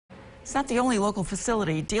It's not the only local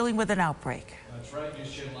facility dealing with an outbreak. That's right.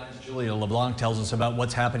 News Channel 9's Julia LeBlanc tells us about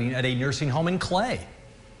what's happening at a nursing home in Clay.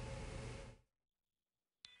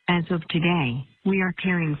 As of today, we are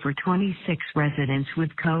caring for 26 residents with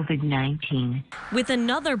COVID-19. With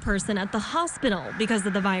another person at the hospital because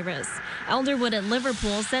of the virus. Elderwood at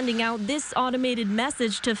Liverpool sending out this automated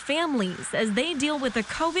message to families as they deal with the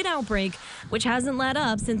COVID outbreak, which hasn't let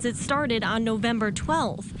up since it started on November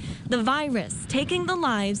 12th. The virus taking the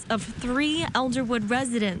lives of 3 Elderwood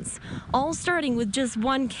residents, all starting with just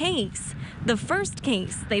one case. The first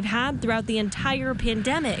case they've had throughout the entire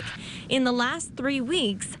pandemic. In the last 3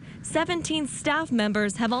 weeks, 17 staff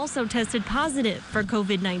members have also tested positive for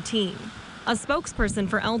COVID-19. A spokesperson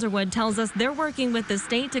for Elderwood tells us they're working with the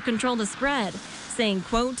state to control the spread, saying,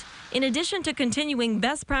 quote, in addition to continuing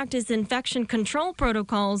best practice infection control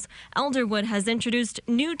protocols, Elderwood has introduced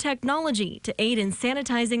new technology to aid in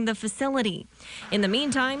sanitizing the facility. In the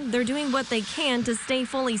meantime, they're doing what they can to stay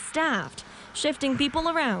fully staffed, shifting people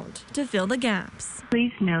around to fill the gaps.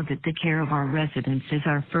 Please know that the care of our residents is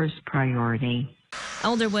our first priority.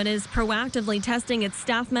 Elderwood is proactively testing its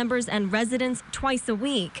staff members and residents twice a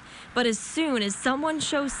week. But as soon as someone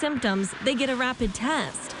shows symptoms, they get a rapid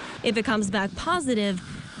test. If it comes back positive,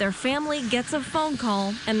 their family gets a phone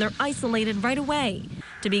call and they're isolated right away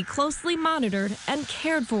to be closely monitored and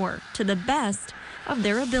cared for to the best of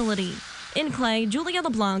their ability. In Clay, Julia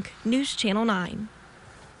LeBlanc, News Channel 9.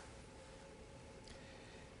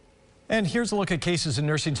 And here's a look at cases in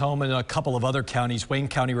nursing home in a couple of other counties. Wayne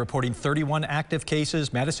County reporting 31 active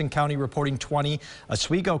cases. Madison County reporting 20.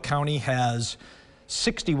 Oswego County has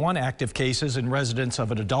 61 active cases in residents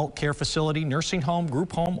of an adult care facility, nursing home,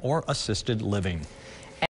 group home, or assisted living.